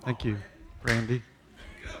Thank you, Brandy.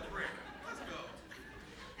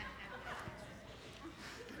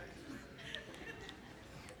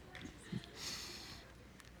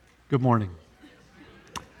 Good morning.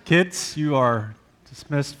 Kids, you are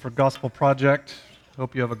dismissed for Gospel Project.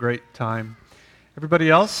 Hope you have a great time. Everybody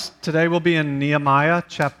else, today we'll be in Nehemiah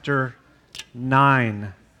chapter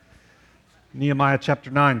 9. Nehemiah chapter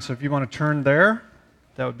 9. So if you want to turn there,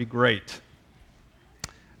 that would be great.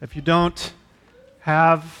 If you don't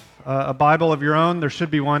have a Bible of your own, there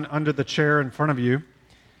should be one under the chair in front of you.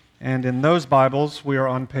 And in those Bibles, we are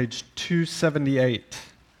on page 278.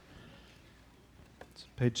 It's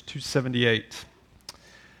page 278.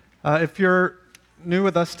 If you're new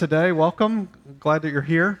with us today, welcome. Glad that you're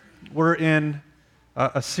here. We're in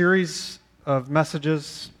a series of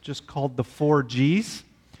messages just called the 4 Gs.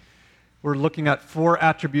 We're looking at 4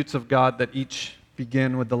 attributes of God that each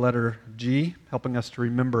begin with the letter G, helping us to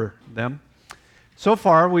remember them. So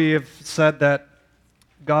far, we have said that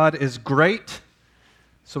God is great,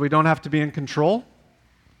 so we don't have to be in control,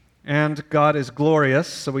 and God is glorious,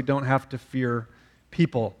 so we don't have to fear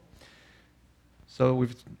people. So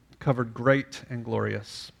we've covered great and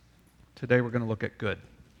glorious. Today we're going to look at good.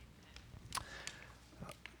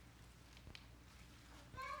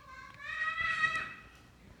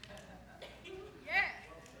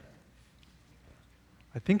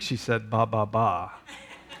 I think she said ba ba ba,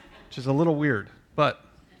 which is a little weird, but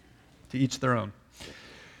to each their own.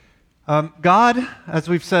 God, as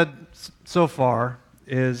we've said so far,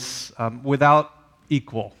 is without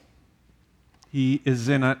equal. He is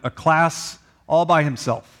in a class all by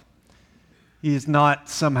himself. He is not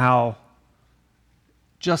somehow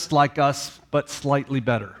just like us, but slightly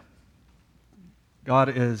better.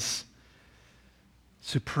 God is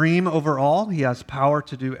supreme over all. He has power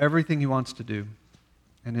to do everything he wants to do,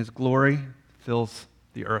 and his glory fills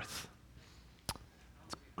the earth.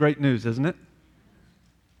 It's great news, isn't it?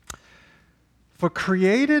 For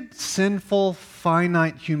created, sinful,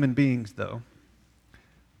 finite human beings, though,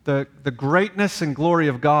 the greatness and glory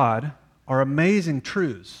of God are amazing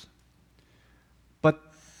truths, but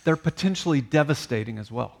they're potentially devastating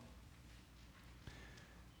as well.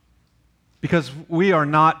 Because we are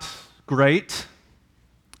not great,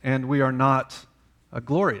 and we are not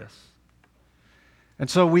glorious. And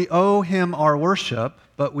so we owe him our worship,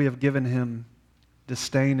 but we have given him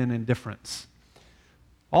disdain and indifference.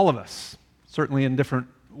 All of us. Certainly in different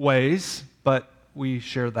ways, but we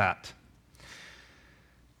share that.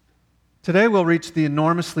 Today we'll reach the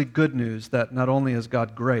enormously good news that not only is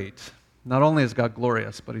God great, not only is God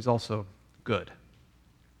glorious, but he's also good.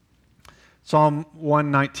 Psalm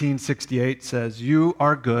 119:68 says, "You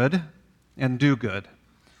are good and do good.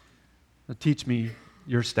 Now teach me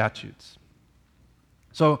your statutes."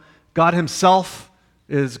 So God himself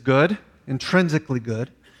is good, intrinsically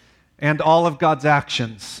good, and all of God's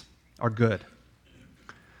actions are good.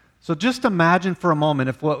 So just imagine for a moment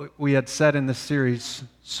if what we had said in this series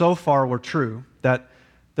so far were true, that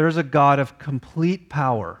there's a God of complete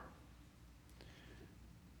power.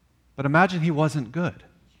 But imagine he wasn't good.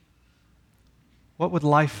 What would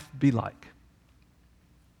life be like?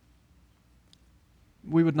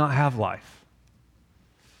 We would not have life.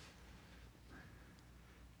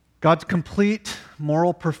 God's complete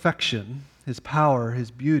moral perfection, his power,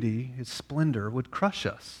 his beauty, his splendor would crush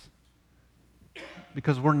us,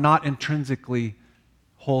 because we're not intrinsically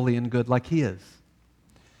holy and good like he is.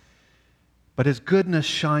 But his goodness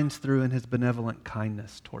shines through in his benevolent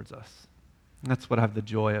kindness towards us. And that's what I have the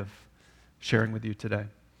joy of sharing with you today.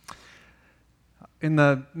 In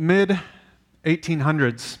the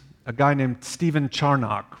mid-1800s, a guy named Stephen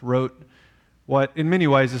Charnock wrote what in many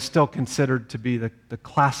ways is still considered to be the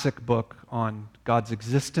classic book on God's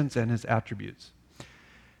existence and his attributes.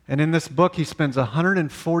 And in this book, he spends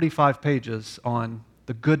 145 pages on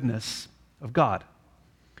the goodness of God.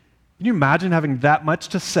 Can you imagine having that much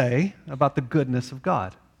to say about the goodness of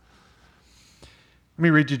God? Let me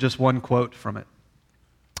read you just one quote from it.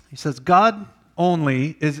 He says, "God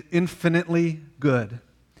only is infinitely good,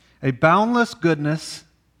 a boundless goodness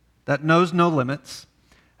that knows no limits,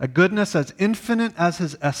 a goodness as infinite as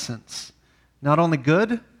his essence, not only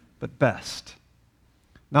good, but best.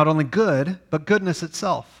 Not only good, but goodness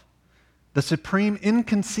itself, the supreme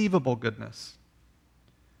inconceivable goodness.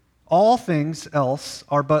 All things else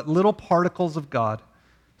are but little particles of God,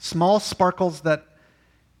 small sparks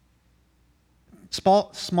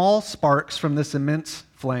from this immense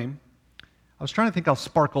flame." I was trying to think how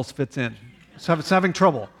sparkles fits in. So it's having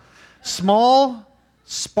trouble. Small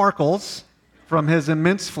sparkles from his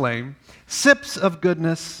immense flame, sips of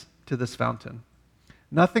goodness to this fountain.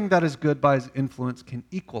 Nothing that is good by his influence can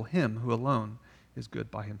equal him who alone is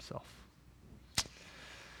good by himself.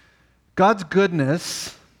 God's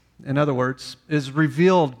goodness, in other words, is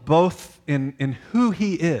revealed both in who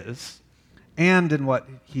he is and in what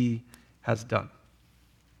he has done.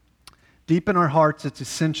 Deep in our hearts, it's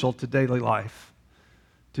essential to daily life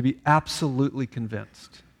to be absolutely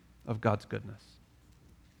convinced of God's goodness.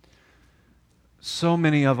 So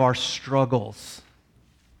many of our struggles,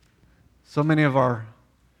 so many of our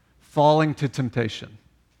falling to temptation,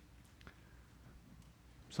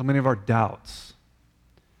 so many of our doubts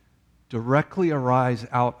directly arise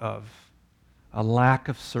out of a lack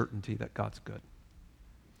of certainty that God's good.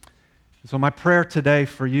 So my prayer today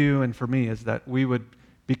for you and for me is that we would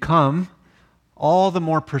become all the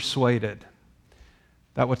more persuaded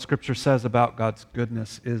that what Scripture says about God's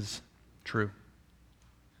goodness is true.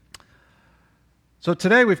 So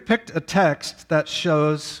today we've picked a text that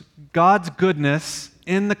shows God's goodness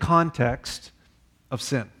in the context of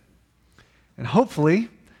sin. And hopefully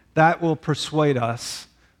that will persuade us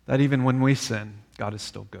that even when we sin, God is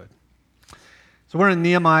still good. So we're in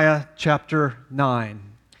Nehemiah chapter 9.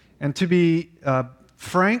 And to be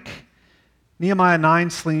frank, Nehemiah 9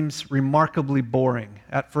 seems remarkably boring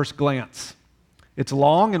at first glance. It's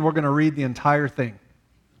long, and we're going to read the entire thing.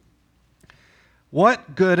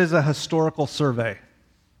 What good is a historical survey?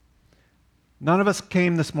 None of us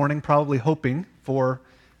came this morning probably hoping for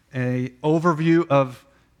an overview of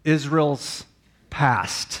Israel's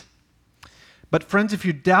past. But friends, if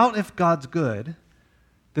you doubt if God's good,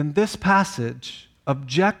 then this passage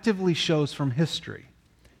objectively shows from history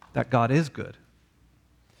that God is good.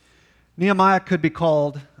 Nehemiah could be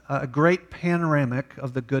called a great panoramic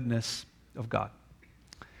of the goodness of God.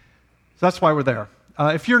 So that's why we're there.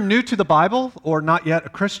 If you're new to the Bible or not yet a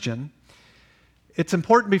Christian, it's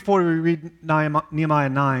important before we read Nehemiah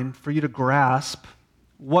 9 for you to grasp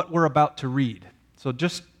what we're about to read. So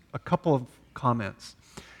just a couple of comments.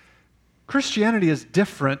 Christianity is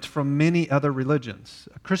different from many other religions.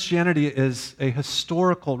 Christianity is a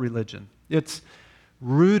historical religion. It's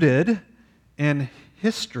rooted in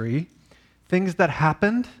history, things that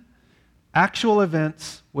happened, actual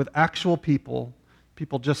events with actual people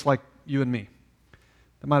just like you and me.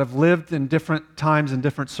 They might have lived in different times and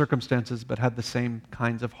different circumstances, but had the same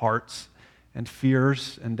kinds of hearts and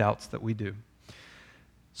fears and doubts that we do.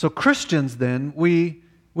 So Christians then, we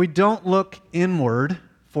don't look inward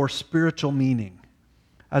for spiritual meaning,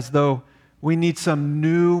 as though we need some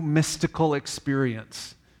new mystical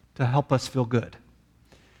experience to help us feel good.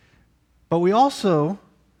 But we also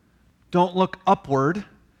don't look upward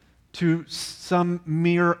to some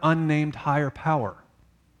mere unnamed higher power.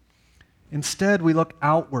 Instead, we look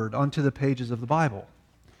outward onto the pages of the Bible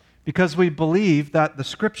because we believe that the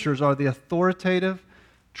Scriptures are the authoritative,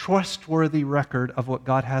 trustworthy record of what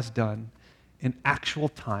God has done in actual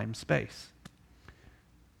time space.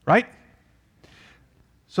 Right?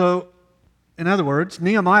 So, in other words,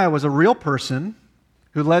 Nehemiah was a real person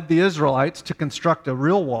who led the Israelites to construct a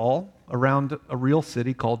real wall around a real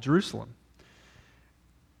city called Jerusalem.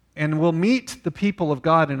 And we'll meet the people of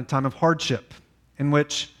God in a time of hardship in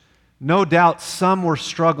which no doubt some were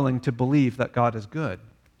struggling to believe that God is good.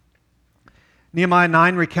 Nehemiah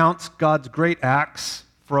 9 recounts God's great acts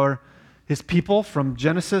for his people from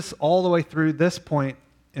Genesis all the way through this point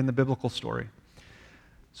in the biblical story.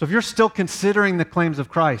 So if you're still considering the claims of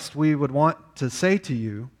Christ, we would want to say to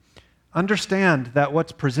you, understand that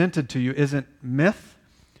what's presented to you isn't myth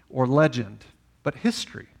or legend, but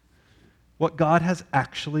history, what God has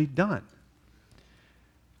actually done.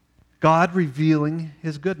 God revealing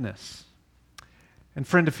his goodness. And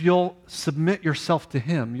friend, if you'll submit yourself to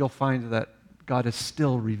him, you'll find that God is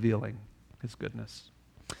still revealing his goodness.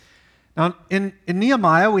 Now, in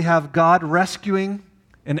Nehemiah, we have God rescuing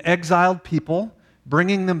an exiled people,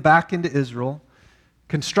 bringing them back into Israel,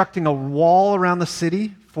 constructing a wall around the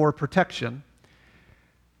city for protection,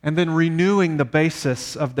 and then renewing the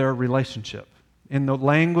basis of their relationship. In the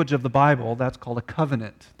language of the Bible, that's called a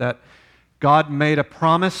covenant, that God made a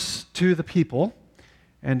promise to the people,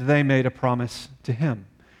 and they made a promise to him.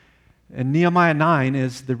 And Nehemiah 9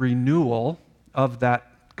 is the renewal of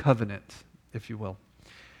that covenant, if you will.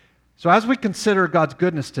 So as we consider God's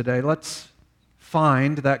goodness today, let's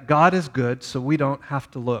find that God is good so we don't have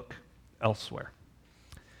to look elsewhere.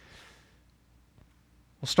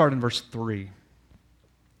 We'll start in verse 3.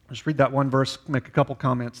 Just read that one verse, make a couple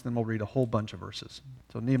comments, then we'll read a whole bunch of verses.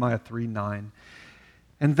 So Nehemiah 3:9.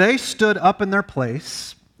 And they stood up in their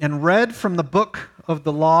place and read from the book of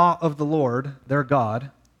the law of the Lord, their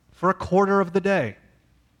God, for a quarter of the day.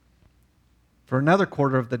 For another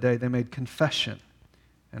quarter of the day, they made confession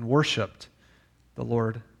and worshiped the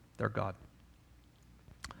Lord, their God.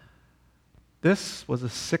 This was a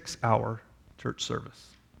 6-hour church service.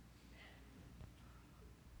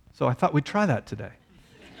 So I thought we'd try that today.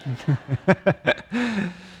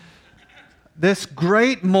 This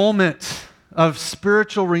great moment of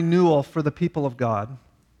spiritual renewal for the people of God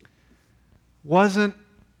wasn't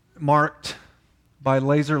marked by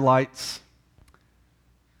laser lights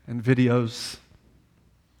and videos,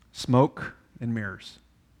 smoke and mirrors.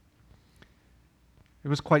 It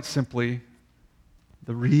was quite simply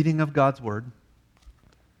the reading of God's Word,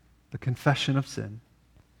 the confession of sin,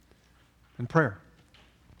 and prayer.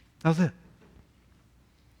 That was it.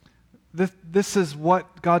 This is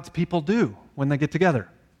what God's people do when they get together.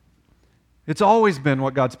 It's always been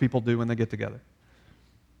what God's people do when they get together.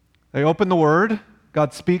 They open the Word,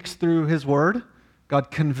 God speaks through His Word,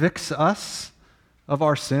 God convicts us of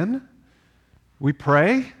our sin, we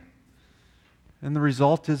pray, and the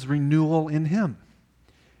result is renewal in Him.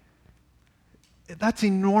 That's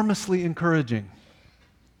enormously encouraging.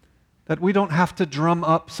 That we don't have to drum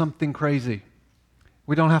up something crazy.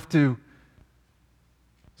 We don't have to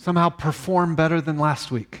somehow perform better than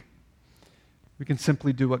last week. We can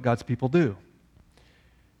simply do what God's people do.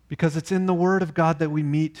 Because it's in the Word of God that we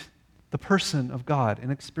meet the person of God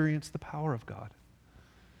and experience the power of God.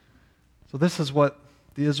 So this is what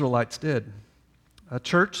the Israelites did.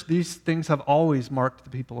 Church, these things have always marked the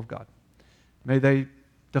people of God. May they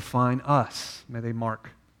define us. May they mark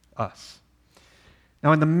us.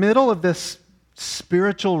 Now, in the middle of this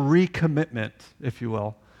spiritual recommitment, if you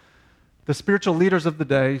will, the spiritual leaders of the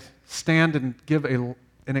day stand and give an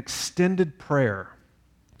extended prayer.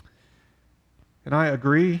 And I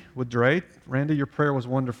agree with Dre. Randy, your prayer was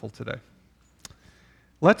wonderful today.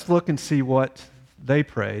 Let's look and see what they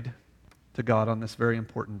prayed to God on this very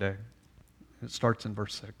important day. It starts in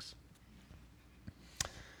verse 6.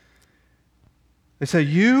 They say,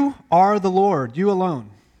 "You are the Lord, you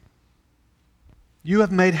alone. You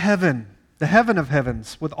have made heaven, the heaven of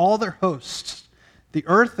heavens, with all their hosts, the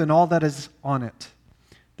earth and all that is on it,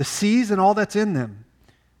 the seas and all that's in them.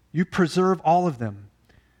 You preserve all of them.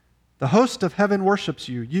 The host of heaven worships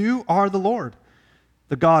you. You are the Lord,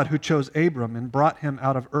 the God who chose Abram and brought him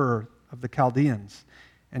out of Ur of the Chaldeans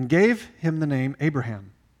and gave him the name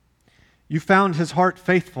Abraham. You found his heart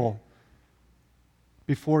faithful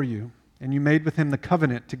before you, and you made with him the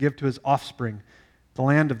covenant to give to his offspring the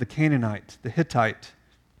land of the Canaanite, the Hittite,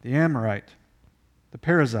 the Amorite, the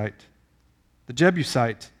Perizzite, the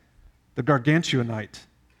Jebusite, the Gargantuanite,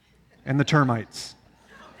 and the termites.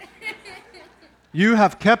 You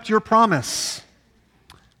have kept your promise,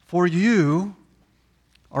 for you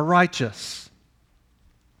are righteous."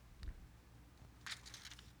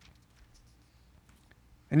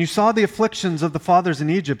 "And you saw the afflictions of the fathers in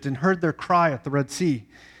Egypt and heard their cry at the Red Sea,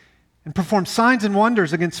 and performed signs and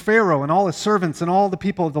wonders against Pharaoh and all his servants and all the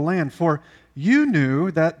people of the land, for you knew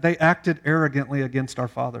that they acted arrogantly against our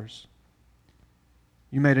fathers.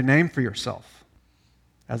 You made a name for yourself,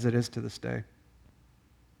 as it is to this day.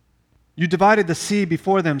 You divided the sea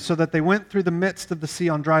before them so that they went through the midst of the sea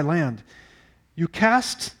on dry land. You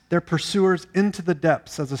cast their pursuers into the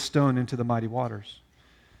depths as a stone into the mighty waters.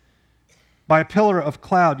 By a pillar of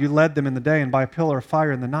cloud you led them in the day, and by a pillar of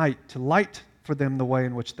fire in the night to light for them the way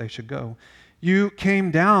in which they should go. You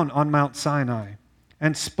came down on Mount Sinai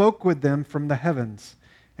and spoke with them from the heavens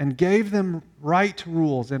and gave them right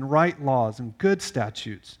rules and right laws and good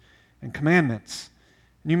statutes and commandments.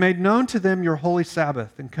 And you made known to them your holy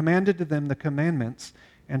Sabbath and commanded to them the commandments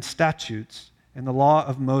and statutes and the law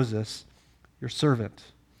of Moses, your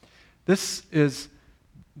servant." This is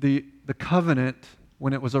the covenant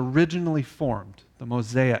when it was originally formed, the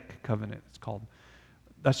Mosaic covenant, it's called.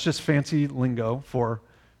 That's just fancy lingo for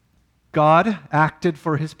God acted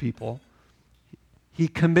for his people. He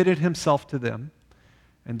committed himself to them,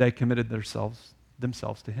 and they committed themselves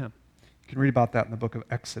to him. You can read about that in the book of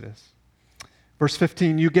Exodus. Verse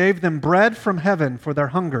 15, "You gave them bread from heaven for their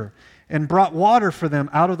hunger, and brought water for them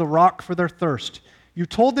out of the rock for their thirst. You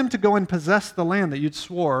told them to go and possess the land that you'd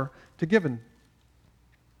swore to give them.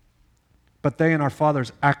 But they and our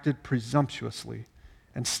fathers acted presumptuously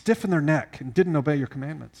and stiffened their neck and didn't obey your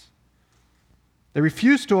commandments. They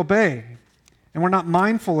refused to obey and were not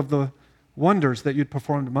mindful of the wonders that you'd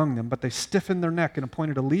performed among them, but they stiffened their neck and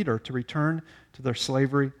appointed a leader to return to their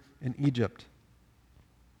slavery in Egypt.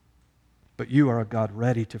 But you are a God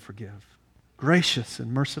ready to forgive, gracious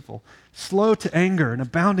and merciful, slow to anger and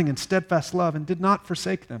abounding in steadfast love, and did not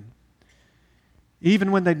forsake them.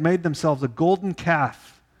 Even when they'd made themselves a golden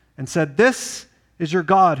calf and said, 'This is your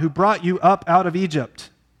God who brought you up out of Egypt,'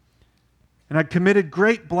 and had committed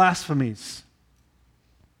great blasphemies,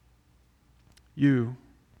 you,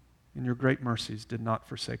 in your great mercies, did not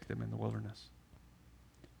forsake them in the wilderness.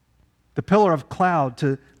 the pillar of cloud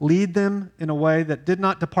to lead them in a way that did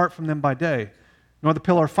not depart from them by day, nor the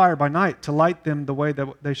pillar of fire by night to light them the way that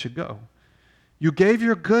they should go. You gave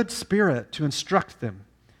your good Spirit to instruct them,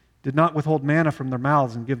 did not withhold manna from their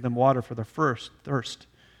mouths and give them water for their first thirst.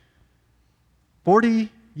 40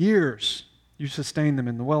 years you sustained them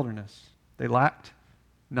in the wilderness. They lacked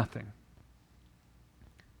nothing.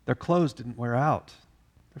 Their clothes didn't wear out.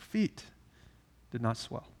 Their feet did not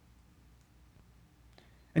swell.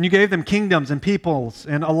 And you gave them kingdoms and peoples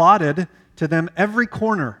and allotted to them every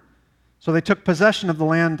corner. So they took possession of the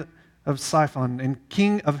land of Siphon and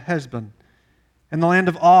king of Heshbon, and the land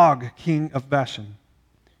of Og, king of Bashan.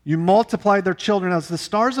 You multiplied their children as the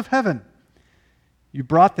stars of heaven. You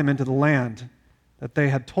brought them into the land that they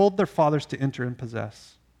had told their fathers to enter and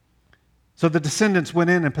possess. So the descendants went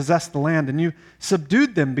in and possessed the land, and you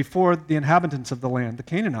subdued them before the inhabitants of the land, the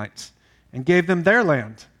Canaanites, and gave them their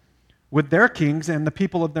land, with their kings and the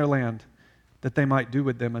people of their land, that they might do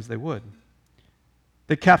with them as they would.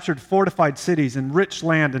 They captured fortified cities and rich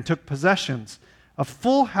land and took possessions of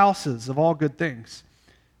full houses of all good things,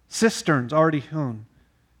 cisterns already hewn,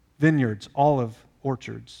 vineyards, olive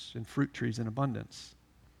orchards, and fruit trees in abundance.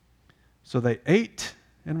 So they ate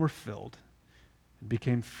and were filled and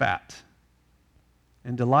became fat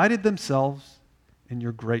and delighted themselves in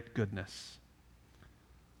your great goodness.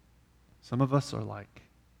 Some of us are like,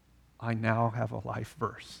 I now have a life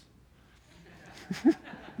verse.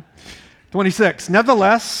 26,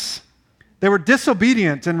 nevertheless, they were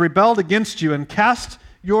disobedient and rebelled against you and cast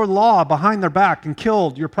your law behind their back and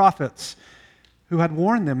killed your prophets who had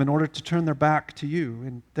warned them in order to turn their back to you,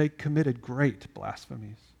 and they committed great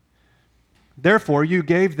blasphemies. Therefore, you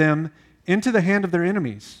gave them into the hand of their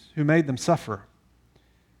enemies who made them suffer.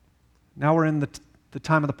 Now we're in the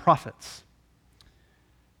time of the prophets.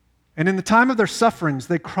 And in the time of their sufferings,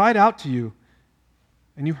 they cried out to you,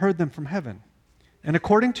 and you heard them from heaven. And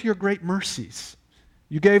according to your great mercies,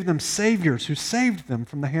 you gave them saviors who saved them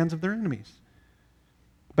from the hands of their enemies.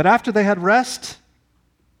 But after they had rest,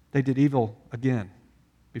 they did evil again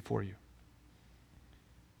before you.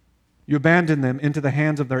 You abandoned them into the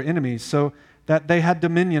hands of their enemies so that they had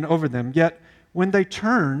dominion over them. Yet when they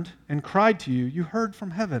turned and cried to you, you heard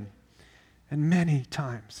from heaven. And many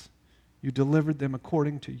times you delivered them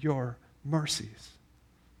according to your mercies.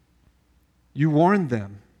 You warned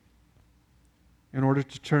them in order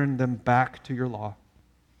to turn them back to your law.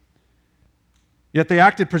 Yet they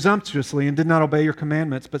acted presumptuously and did not obey your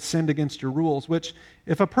commandments, but sinned against your rules, which,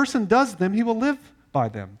 if a person does them, he will live by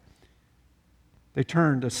them. They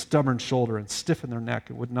turned a stubborn shoulder and stiffened their neck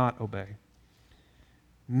and would not obey.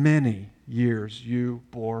 Many years you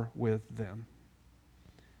bore with them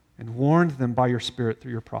and warned them by your Spirit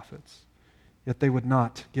through your prophets, yet they would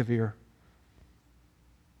not give ear.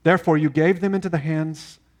 Therefore you gave them into the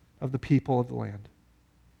hands of the people of the land.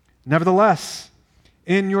 Nevertheless,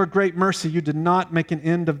 in your great mercy you did not make an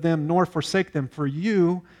end of them nor forsake them, for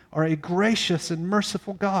you are a gracious and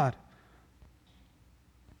merciful God.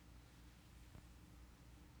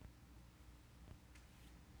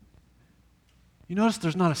 You notice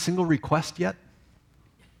there's not a single request yet?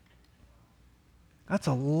 That's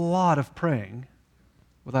a lot of praying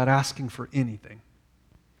without asking for anything.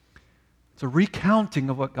 It's a recounting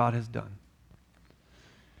of what God has done.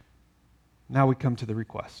 Now we come to the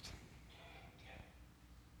request.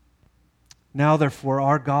 Now, therefore,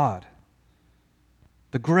 our God,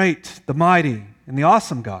 the great, the mighty, and the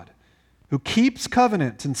awesome God, who keeps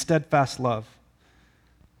covenant and steadfast love,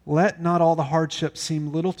 let not all the hardship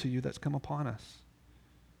seem little to you that's come upon us,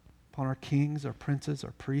 upon our kings, our princes,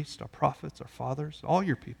 our priests, our prophets, our fathers, all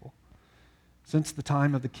your people, since the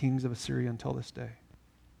time of the kings of Assyria until this day.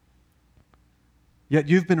 Yet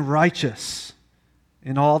you've been righteous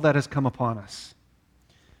in all that has come upon us.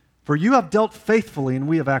 For you have dealt faithfully, and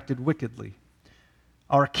we have acted wickedly.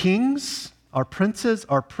 Our kings, our princes,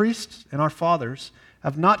 our priests, and our fathers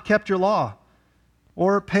have not kept your law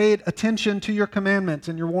or paid attention to your commandments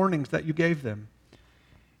and your warnings that you gave them.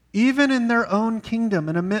 Even in their own kingdom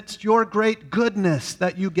and amidst your great goodness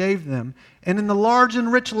that you gave them, and in the large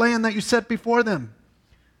and rich land that you set before them,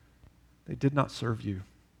 they did not serve you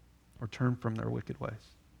or turn from their wicked ways.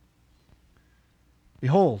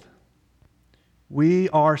 Behold, we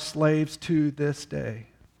are slaves to this day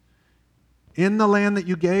in the land that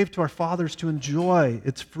you gave to our fathers to enjoy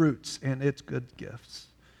its fruits and its good gifts.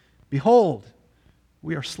 Behold,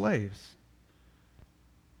 we are slaves,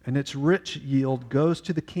 and its rich yield goes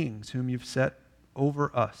to the kings whom you've set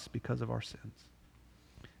over us because of our sins.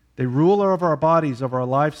 They rule over our bodies, over our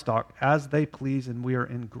livestock, as they please, and we are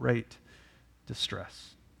in great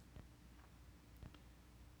distress.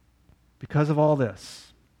 Because of all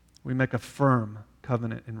this, we make a firm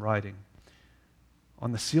covenant in writing.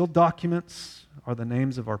 On the sealed documents are the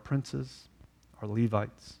names of our princes, our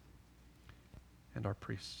Levites, and our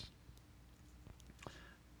priests.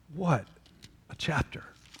 What a chapter.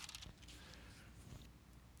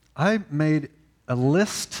 I made a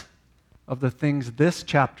list of the things this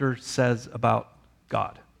chapter says about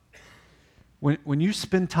God. When you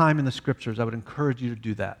spend time in the Scriptures, I would encourage you to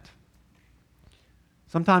do that.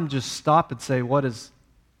 Sometimes just stop and say, what is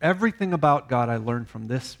everything about God I learned from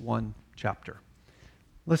this one chapter?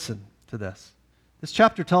 Listen to this. This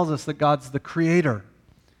chapter tells us that God's the creator,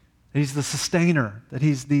 that He's the sustainer, that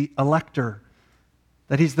He's the elector,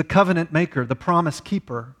 that He's the covenant maker, the promise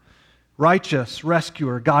keeper, righteous,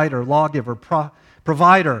 rescuer, guider, lawgiver,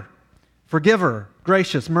 provider, forgiver,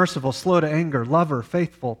 gracious, merciful, slow to anger, lover,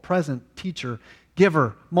 faithful, present, teacher,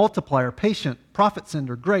 giver, multiplier, patient, prophet,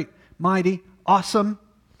 sender, great, mighty, awesome.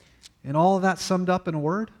 And all of that summed up in a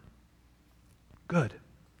word? Good.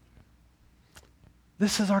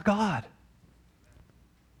 This is our God.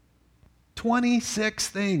 26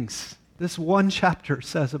 things this one chapter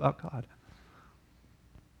says about God.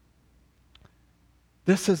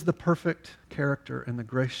 This is the perfect character and the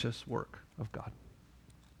gracious work of God.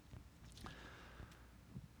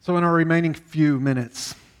 So in our remaining few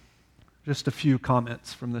minutes, just a few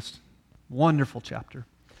comments from this wonderful chapter.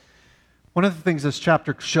 One of the things this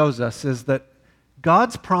chapter shows us is that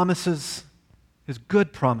God's promises, His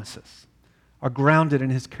good promises, are grounded in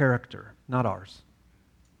His character, not ours.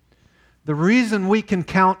 The reason we can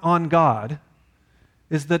count on God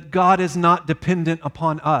is that God is not dependent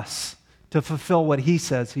upon us to fulfill what He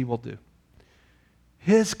says He will do.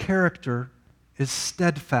 His character is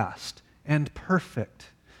steadfast and perfect.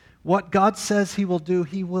 What God says He will do,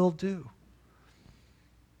 He will do.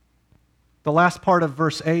 The last part of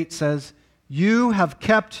verse 8 says, "You have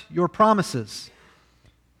kept your promises,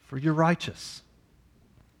 for you're righteous."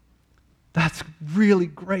 That's really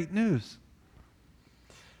great news.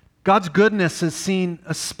 God's goodness is seen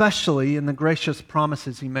especially in the gracious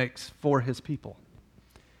promises He makes for His people.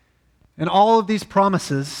 And all of these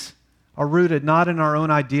promises are rooted not in our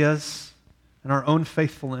own ideas, in our own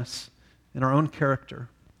faithfulness, in our own character,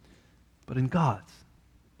 but in God's.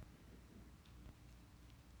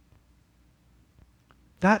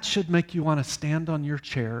 That should make you want to stand on your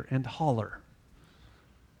chair and holler.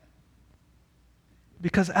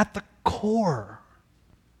 Because at the core,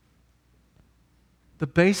 the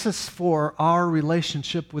basis for our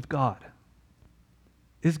relationship with God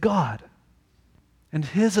is God and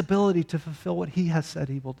His ability to fulfill what He has said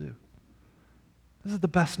He will do. This is the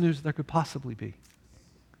best news there could possibly be.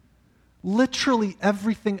 Literally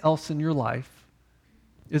everything else in your life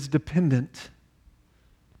is dependent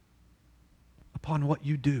upon what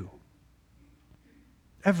you do.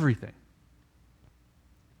 Everything.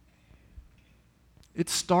 It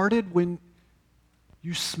started when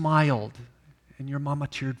you smiled and your mama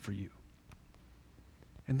cheered for you.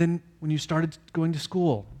 And then when you started going to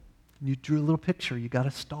school and you drew a little picture, you got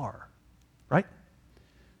a star, right?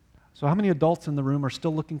 So how many adults in the room are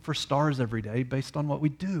still looking for stars every day based on what we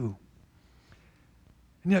do?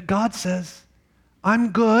 And yet God says,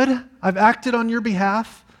 I'm good. I've acted on your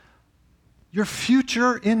behalf. Your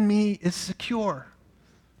future in me is secure.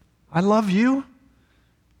 I love you.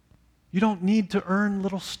 You don't need to earn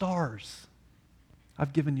little stars.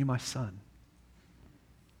 I've given you my Son.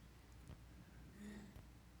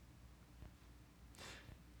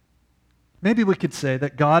 Maybe we could say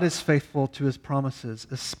that God is faithful to His promises,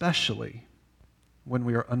 especially when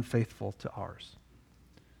we are unfaithful to ours.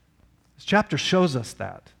 This chapter shows us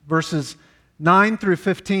that. Verses 9 through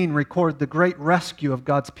 15 record the great rescue of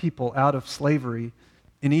God's people out of slavery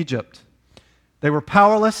in Egypt. They were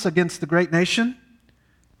powerless against the great nation.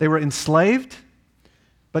 They were enslaved,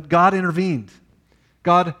 but God intervened.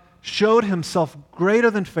 God showed Himself greater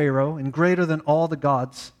than Pharaoh and greater than all the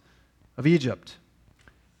gods of Egypt.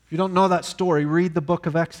 If you don't know that story, read the book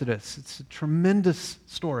of Exodus. It's a tremendous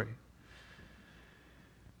story.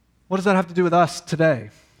 What does that have to do with us today?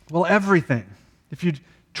 Well, everything. If you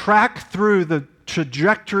track through the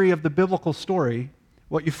trajectory of the biblical story,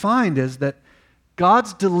 what you find is that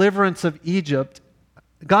God's deliverance of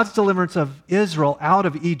Israel out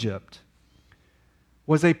of Egypt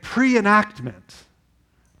was a pre-enactment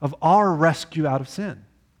of our rescue out of sin.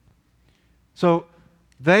 So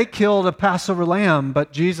they killed a Passover lamb,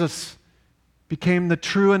 but Jesus became the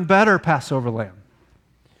true and better Passover lamb.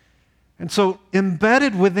 And so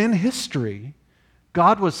embedded within history,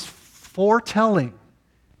 God was foretelling,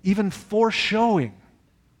 even foreshowing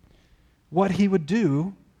what He would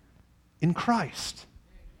do in Christ.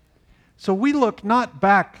 So we look not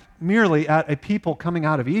back merely at a people coming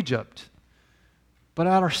out of Egypt, but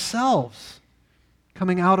at ourselves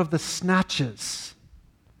coming out of the snatches,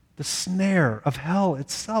 the snare of hell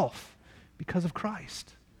itself because of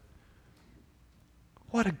Christ.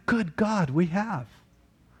 What a good God we have.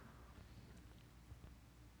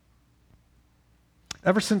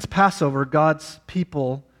 Ever since Passover, God's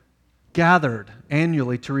people gathered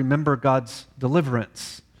annually to remember God's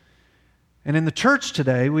deliverance. And in the church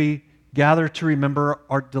today, we gather to remember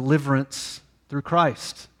our deliverance through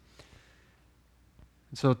Christ.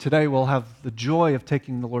 And so today we'll have the joy of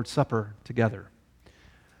taking the Lord's Supper together.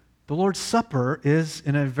 The Lord's Supper is,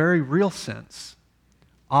 in a very real sense,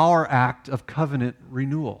 our act of covenant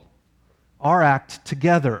renewal, our act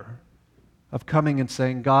together of coming and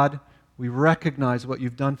saying, God, we recognize what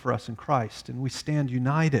you've done for us in Christ, and we stand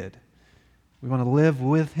united. We want to live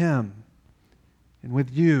with him and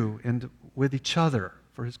with you and with each other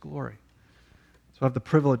for his glory. So I have the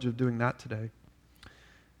privilege of doing that today.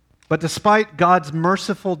 But despite God's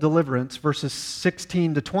merciful deliverance, verses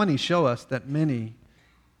 16 to 20 show us that many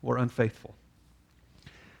were unfaithful.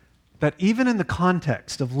 That even in the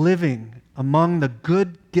context of living among the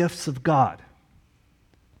good gifts of God,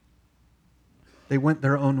 they went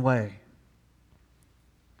their own way.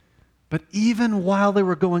 But even while they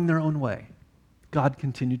were going their own way, God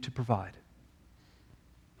continued to provide.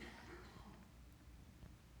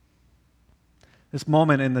 This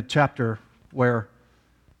moment in the chapter where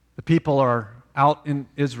the people are out in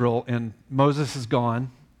Israel and Moses is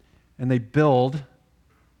gone, and they build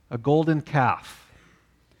a golden calf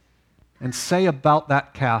and say about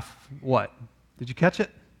that calf what? Did you catch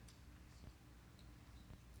it?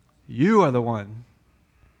 You are the one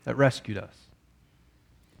that rescued us.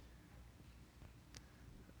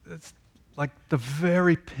 It's like the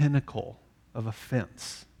very pinnacle of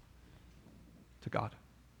offense to God.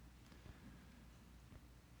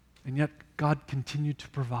 And yet God continued to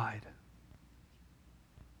provide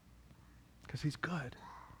because he's good.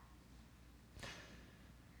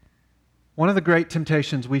 One of the great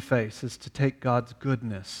temptations we face is to take God's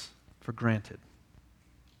goodness for granted.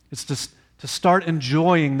 It's to start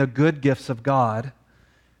enjoying the good gifts of God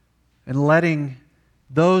and letting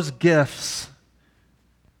those gifts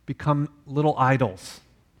become little idols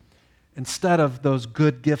instead of those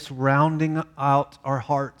good gifts rounding out our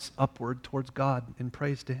hearts upward towards God in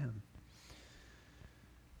praise to him.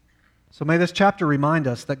 So may this chapter remind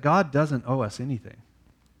us that God doesn't owe us anything.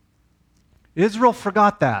 Israel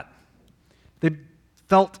forgot that. They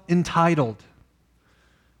felt entitled.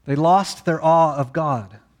 They lost their awe of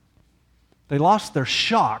God. They lost their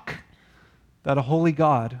shock that a holy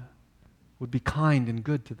God would be kind and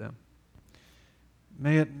good to them.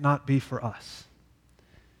 May it not be for us.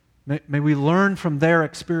 May we learn from their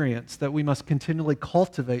experience that we must continually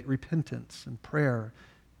cultivate repentance and prayer,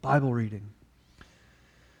 Bible reading.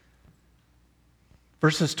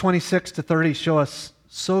 Verses 26 to 30 show us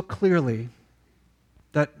so clearly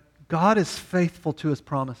that God is faithful to his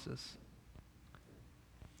promises,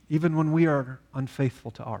 even when we are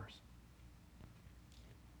unfaithful to ours.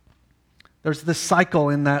 There's this cycle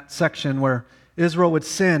in that section where Israel would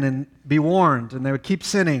sin and be warned, and they would keep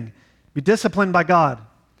sinning, be disciplined by God.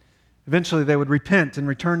 Eventually, they would repent and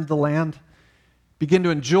return to the land, begin to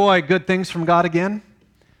enjoy good things from God again,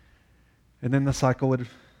 and then the cycle would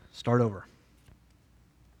start over.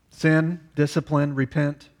 Sin, discipline,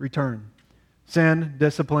 repent, return. Sin,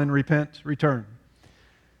 discipline, repent, return.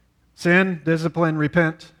 Sin, discipline,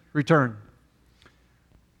 repent, return.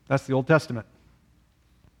 That's the Old Testament.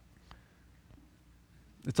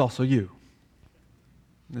 It's also you.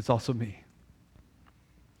 It's also me.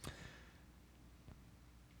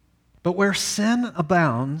 But where sin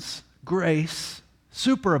abounds, grace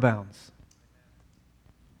superabounds.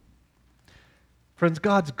 Friends,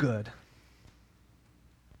 God's good.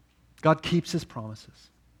 God keeps his promises.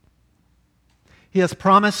 He has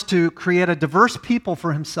promised to create a diverse people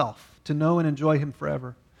for himself, to know and enjoy him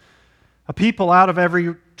forever. A people out of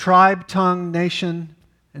every tribe, tongue, nation,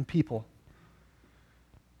 and people.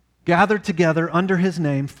 Gathered together under his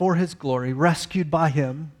name for his glory, rescued by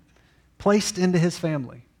him, placed into his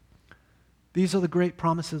family. These are the great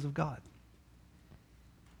promises of God.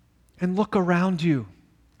 And look around you.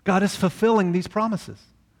 God is fulfilling these promises.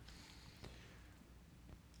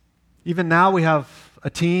 Even now we have a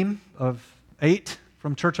team of 8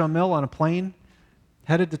 from Church on Mill on a plane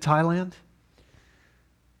headed to Thailand,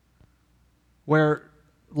 where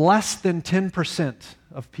less than 10%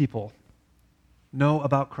 of people know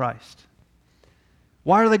about Christ.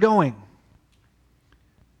 Why are they going?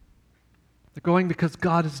 They're going because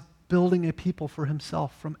God is building a people for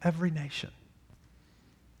himself from every nation.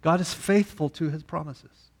 God is faithful to his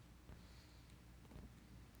promises.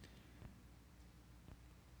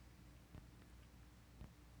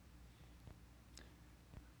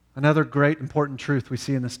 Another great important truth we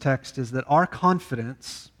see in this text is that our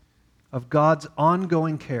confidence of God's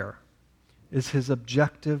ongoing care is his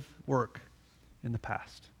objective work in the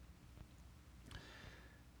past.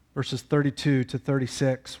 Verses 32 to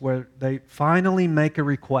 36, where they finally make a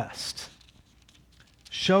request,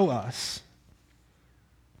 show us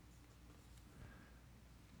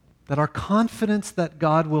that our confidence that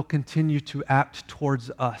God will continue to act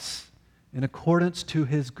towards us in accordance to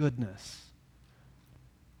his goodness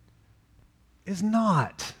is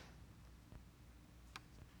not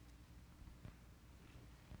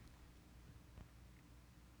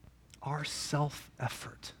our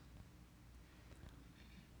self-effort,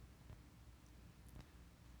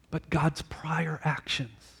 but God's prior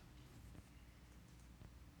actions.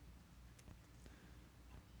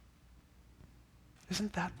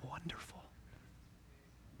 Isn't that wonderful?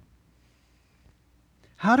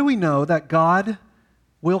 How do we know that God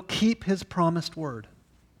will keep his promised word?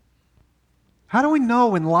 How do we know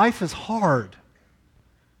when life is hard?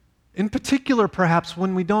 In particular, perhaps,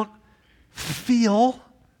 when we don't feel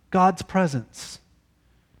God's presence.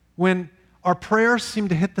 When our prayers seem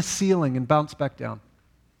to hit the ceiling and bounce back down.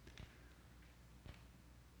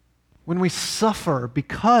 When we suffer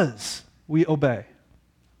because we obey.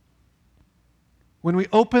 When we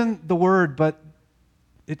open the Word, but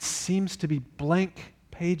it seems to be blank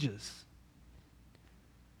pages.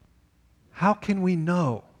 How can we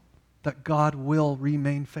know that God will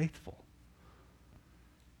remain faithful?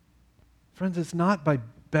 Friends, it's not by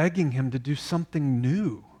begging him to do something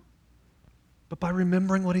new, but by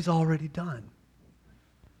remembering what he's already done.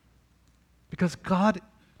 Because God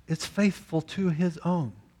is faithful to his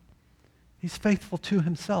own. He's faithful to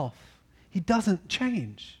himself. He doesn't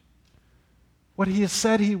change. What he has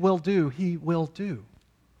said he will do, he will do.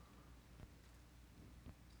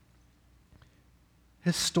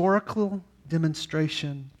 Historical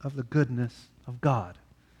demonstration of the goodness of God.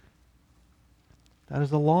 That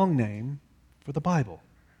is a long name for the Bible.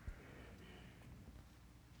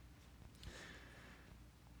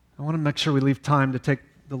 I want to make sure we leave time to take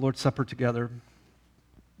the Lord's Supper together.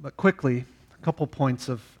 But quickly, a couple points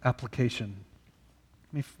of application.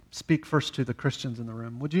 Let me speak first to the Christians in the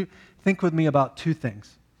room. Would you think with me about two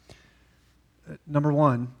things? Number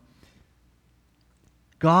one,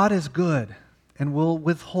 God is good and will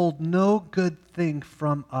withhold no good thing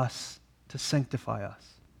from us to sanctify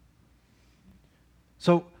us.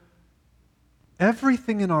 So,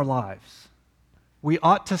 everything in our lives, we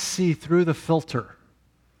ought to see through the filter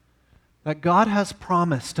that God has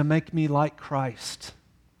promised to make me like Christ.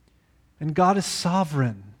 And God is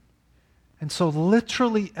sovereign. And so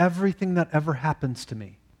literally everything that ever happens to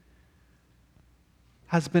me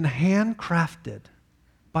has been handcrafted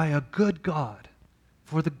by a good God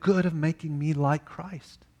for the good of making me like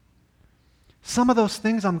Christ. Some of those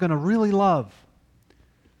things I'm going to really love.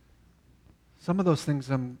 Some of those things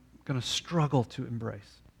I'm going to struggle to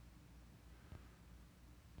embrace.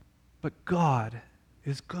 But God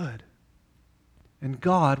is good. And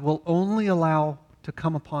God will only allow to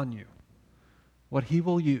come upon you what he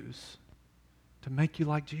will use to make you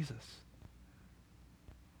like Jesus.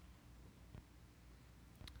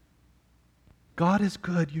 God is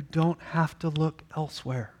good. You don't have to look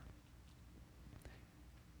elsewhere.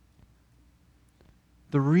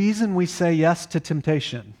 The reason we say yes to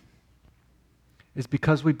temptation is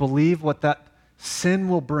because we believe what that sin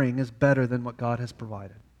will bring is better than what God has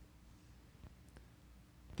provided.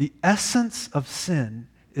 The essence of sin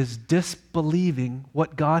is disbelieving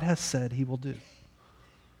what God has said he will do.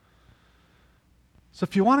 So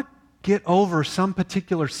if you want to get over some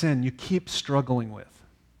particular sin you keep struggling with,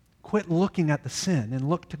 quit looking at the sin and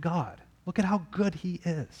look to God. Look at how good he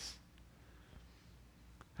is.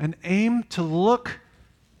 And aim to look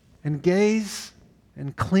and gaze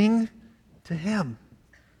and cling to him.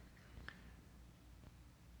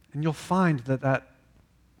 And you'll find that that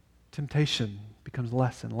temptation becomes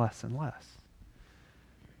less and less and less.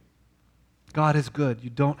 God is good. You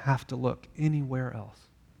don't have to look anywhere else.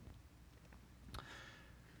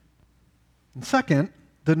 And second,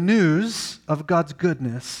 the news of God's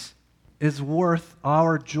goodness is worth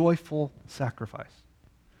our joyful sacrifice.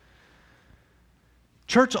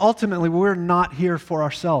 Church, ultimately, we're not here for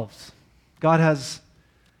ourselves. God has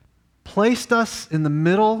placed us in the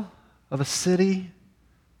middle of a city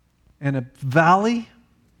and a valley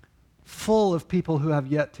full of people who have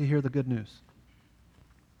yet to hear the good news.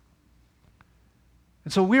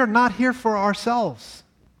 And so we are not here for ourselves.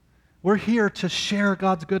 We're here to share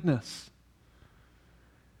God's goodness.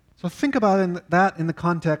 So think about that in the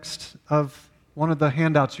context of one of the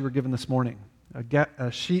handouts you were given this morning,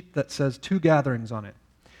 a sheet that says 2 gatherings on it.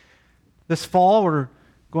 This fall, we're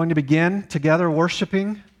going to begin together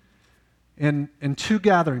worshiping in two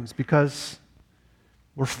gatherings because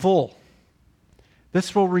we're full.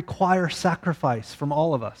 This will require sacrifice from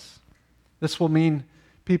all of us. This will mean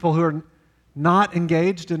people who are not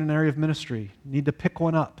engaged in an area of ministry need to pick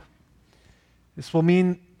one up. This will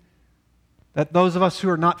mean that those of us who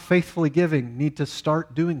are not faithfully giving need to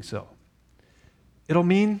start doing so. It'll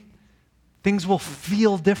mean things will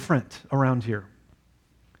feel different around here.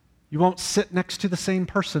 You won't sit next to the same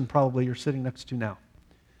person probably you're sitting next to now.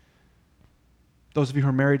 Those of you who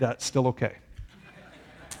are married, that's still okay.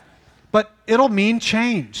 But it'll mean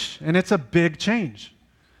change, and it's a big change.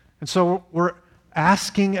 And so we're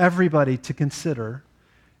asking everybody to consider,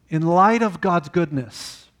 in light of God's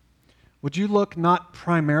goodness, would you look not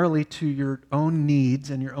primarily to your own needs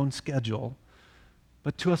and your own schedule,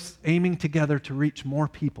 but to us aiming together to reach more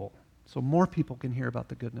people, so more people can hear about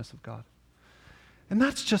the goodness of God? And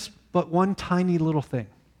that's just but one tiny little thing.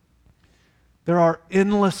 There are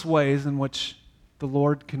endless ways in which the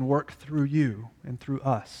Lord can work through you and through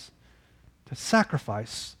us to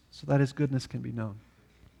sacrifice so that His goodness can be known.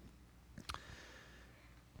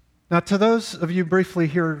 Now, to those of you briefly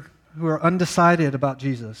here who are undecided about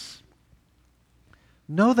Jesus,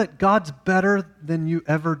 know that God's better than you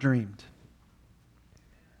ever dreamed.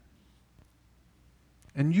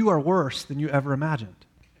 And you are worse than you ever imagined.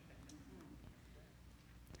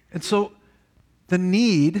 And so, the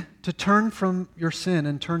need to turn from your sin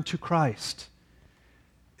and turn to Christ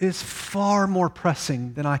is far more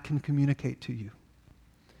pressing than I can communicate to you.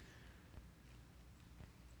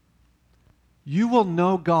 You will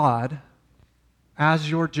know God as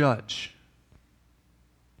your judge,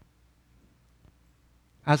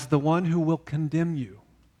 as the one who will condemn you,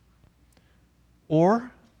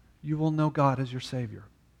 or you will know God as your Savior.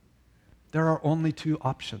 There are only two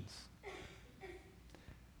options.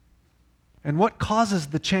 And what causes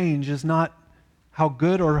the change is not how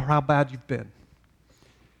good or how bad you've been.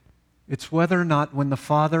 It's whether or not when the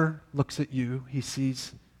Father looks at you, He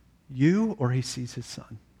sees you or He sees His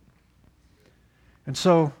Son. And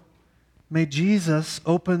so, may Jesus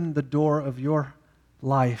open the door of your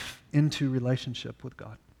life into relationship with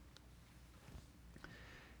God.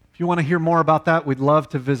 If you want to hear more about that, we'd love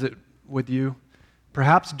to visit with you,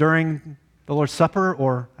 perhaps during the Lord's Supper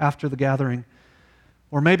or after the gathering.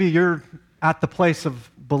 Or maybe you're at the place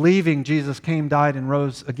of believing Jesus came, died, and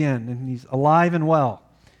rose again, and He's alive and well.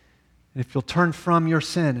 And if you'll turn from your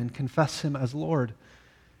sin and confess Him as Lord,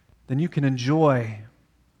 then you can enjoy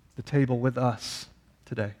the table with us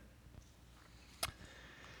today.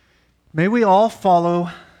 May we all follow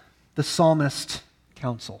the psalmist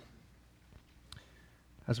counsel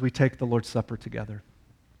as we take the Lord's Supper together.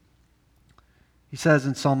 He says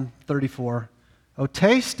in Psalm 34, "Oh,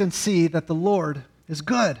 taste and see that the Lord is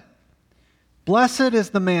good. Blessed is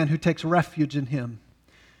the man who takes refuge in Him.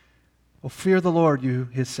 Oh, fear the Lord, you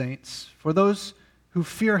His saints, for those who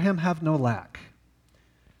fear Him have no lack.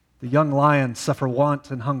 The young lions suffer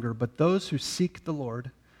want and hunger, but those who seek the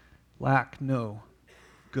Lord lack no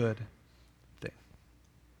good thing."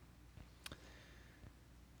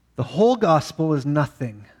 The whole gospel is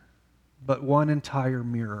nothing but one entire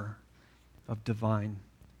mirror of divine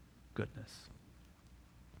goodness.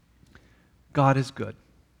 God is good,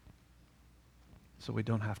 so we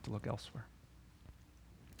don't have to look elsewhere.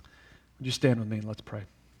 Would you stand with me and let's pray?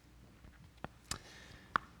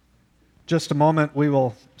 Just a moment, we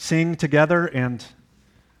will sing together, and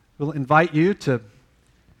we'll invite you to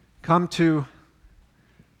come to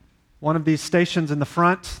one of these stations in the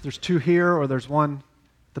front. There's two here, or there's one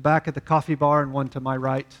at the back at the coffee bar and one to my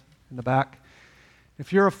right in the back.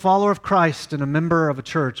 If you're a follower of Christ and a member of a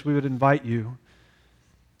church, we would invite you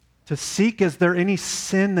to seek, is there any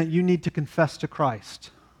sin that you need to confess to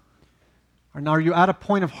Christ? Or are you at a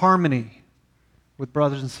point of harmony with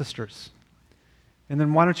brothers and sisters? And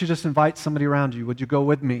then why don't you just invite somebody around you? Would you go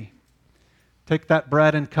with me? Take that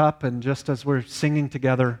bread and cup, and just as we're singing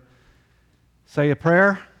together, say a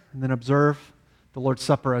prayer, and then observe the Lord's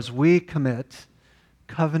Supper as we commit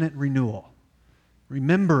covenant renewal,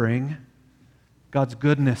 remembering God's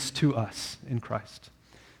goodness to us in Christ.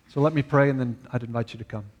 So let me pray, and then I'd invite you to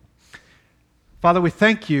come. Father, we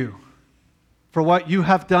thank you for what you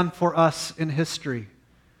have done for us in history,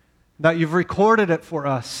 that you've recorded it for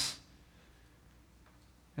us.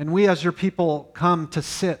 And we as your people come to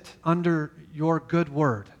sit under your good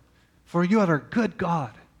word. For you are a good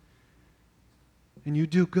God, and you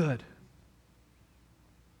do good.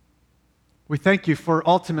 We thank you for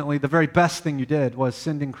ultimately the very best thing you did was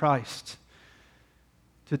sending Christ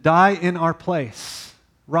to die in our place,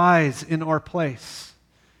 rise in our place.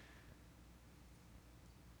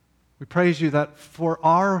 We praise you that for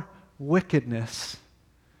our wickedness,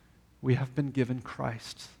 we have been given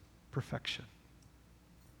Christ's perfection.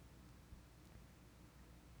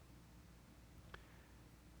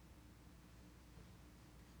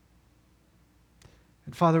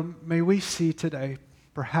 And Father, may we see today,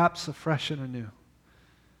 perhaps afresh and anew,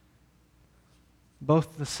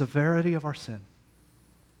 both the severity of our sin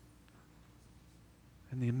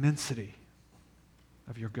and the immensity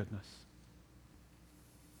of your goodness.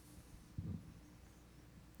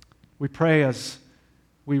 We pray as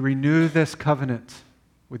we renew this covenant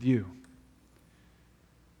with you,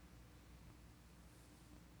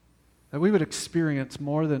 that we would experience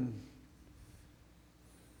more than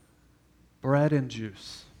bread and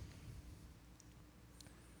juice,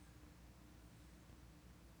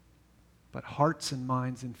 but hearts and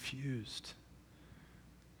minds infused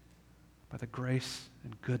by the grace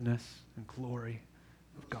and goodness and glory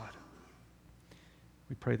of God.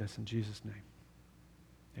 We pray this in Jesus' name.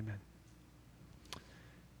 Amen.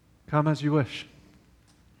 Come as you wish.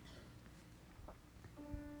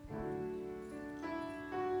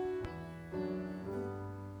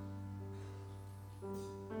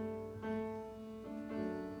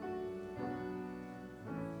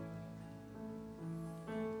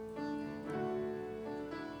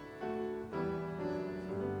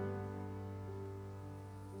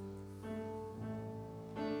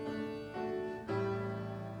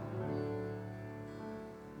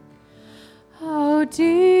 How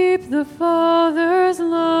deep the Father's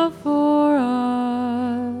love for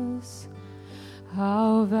us,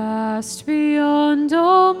 how vast beyond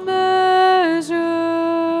all measure,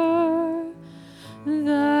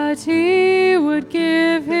 that He would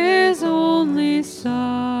give His only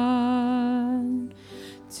Son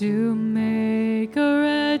to make a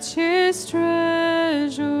wretch His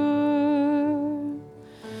treasure.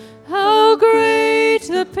 How great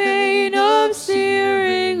the pain of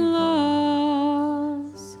searing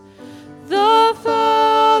loss! The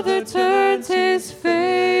Father turns His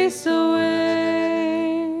face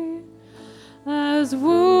away, as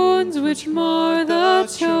wounds which mar the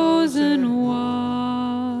chosen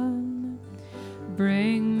one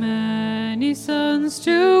bring many sons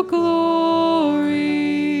to glory.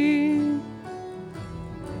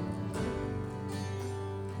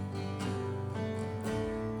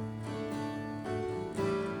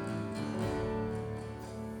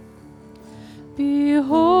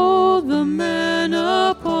 Behold the man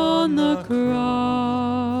upon the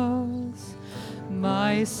cross,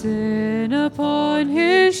 my sin upon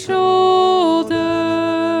His shoulder.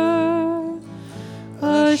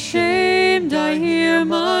 Ashamed I hear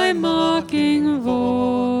my mocking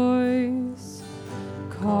voice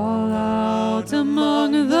call out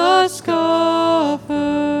among the scoffers.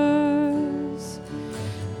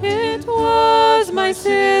 It was my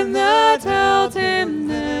sin that held Him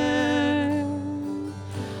there,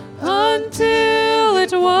 until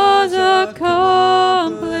it was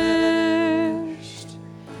accomplished.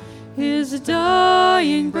 His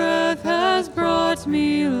dying breath has brought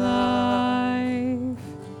me life.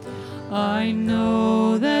 I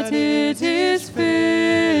know that it is finished.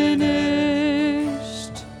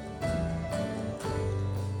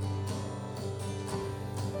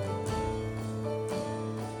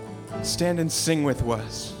 Stand and sing with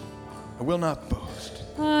us. I will not boast.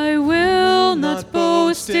 I will not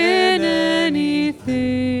boast in anything.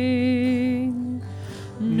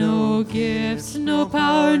 No gifts, no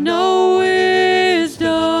power, no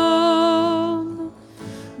wisdom.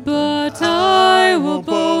 But I will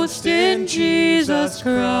boast in Jesus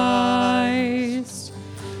Christ,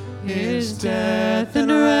 His death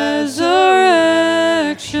and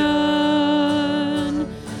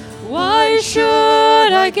resurrection. Why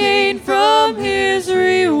should I gain from His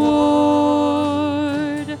reward?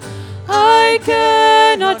 I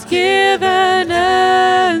cannot give an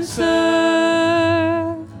answer,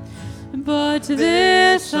 but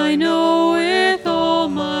this I know with all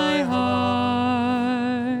my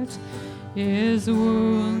heart: His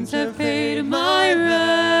wounds have paid my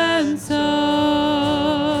ransom.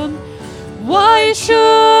 Why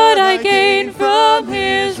should I gain from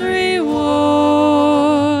His reward?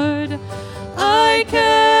 I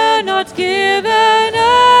cannot give an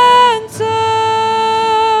answer,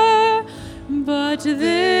 but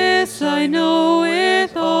this I know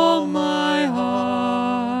with all my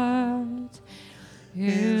heart: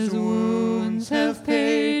 His wounds have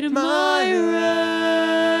paid my ransom.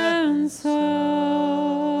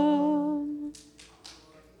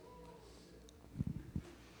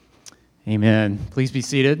 Amen. Please be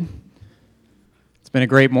seated. It's been a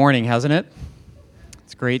great morning, hasn't it?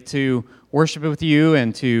 It's great to worship with you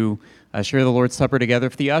and to share the Lord's Supper together.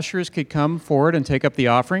 If the ushers could come forward and take up the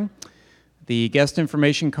offering. The guest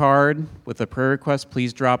information card with the prayer request,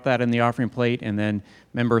 please drop that in the offering plate, and then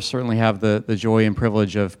members certainly have the joy and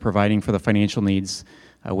privilege of providing for the financial needs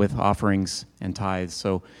with offerings and tithes.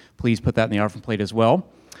 So please put that in the offering plate as well.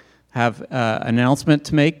 Have an announcement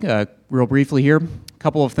to make real briefly here. A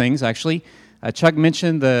couple of things, actually. Chuck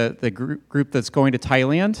mentioned the group that's going to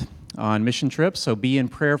Thailand on mission trips, so be in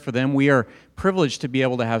prayer for them. We are privileged to be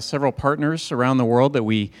able to have several partners around the world that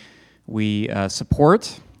we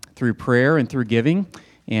support through prayer and through giving.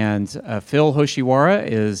 And Phil Hoshiwara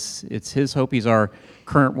it's his hope. He's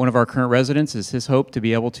one of our current residents. It's his hope to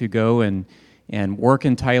be able to go and work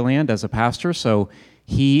in Thailand as a pastor. So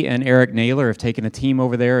he and Eric Naylor have taken a team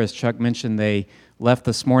over there. As Chuck mentioned, they left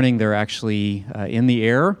this morning. They're actually in the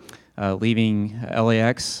air, leaving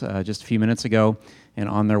LAX just a few minutes ago and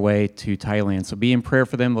on their way to Thailand. So be in prayer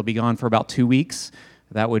for them. They'll be gone for about 2 weeks.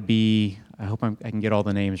 That would be, I hope I can get all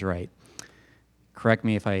the names right. Correct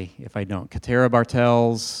me if I don't. Katera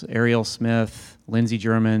Bartels, Ariel Smith, Lindsey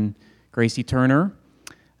German, Gracie Turner,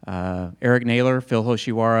 Eric Naylor, Phil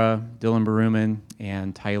Hoshiwara, Dylan Baruman,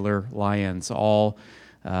 and Tyler Lyons, all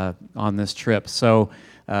on this trip. So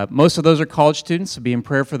most of those are college students, so be in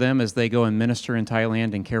prayer for them as they go and minister in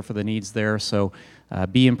Thailand and care for the needs there. So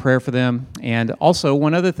be in prayer for them. And also,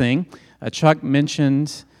 one other thing, Chuck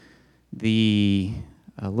mentioned the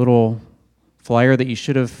little flyer that you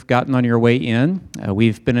should have gotten on your way in.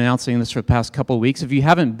 We've been announcing this for the past couple of weeks. If you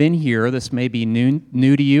haven't been here, this may be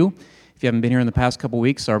new to you. If you haven't been here in the past couple of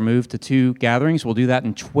weeks, our move to 2 gatherings, we'll do that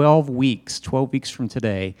in 12 weeks. 12 weeks from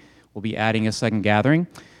today, we'll be adding a second gathering.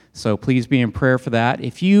 So please be in prayer for that.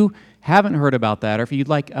 If you haven't heard about that, or if you'd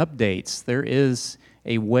like updates, there is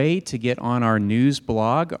a way to get on our news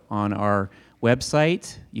blog on our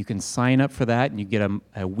website. You can sign up for that, and you get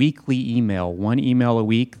a weekly email, 1 email a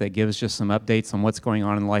week that gives just some updates on what's going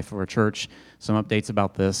on in the life of our church, some updates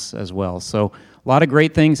about this as well. So a lot of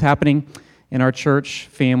great things happening in our church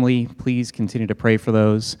family. Please continue to pray for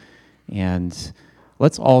those. And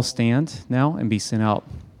let's all stand now and be sent out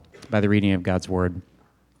by the reading of God's Word.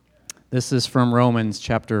 This is from Romans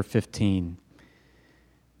chapter 15.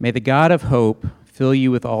 May the God of hope fill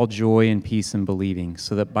you with all joy and peace in believing,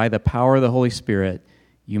 so that by the power of the Holy Spirit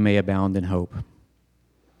you may abound in hope.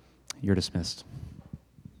 You're dismissed.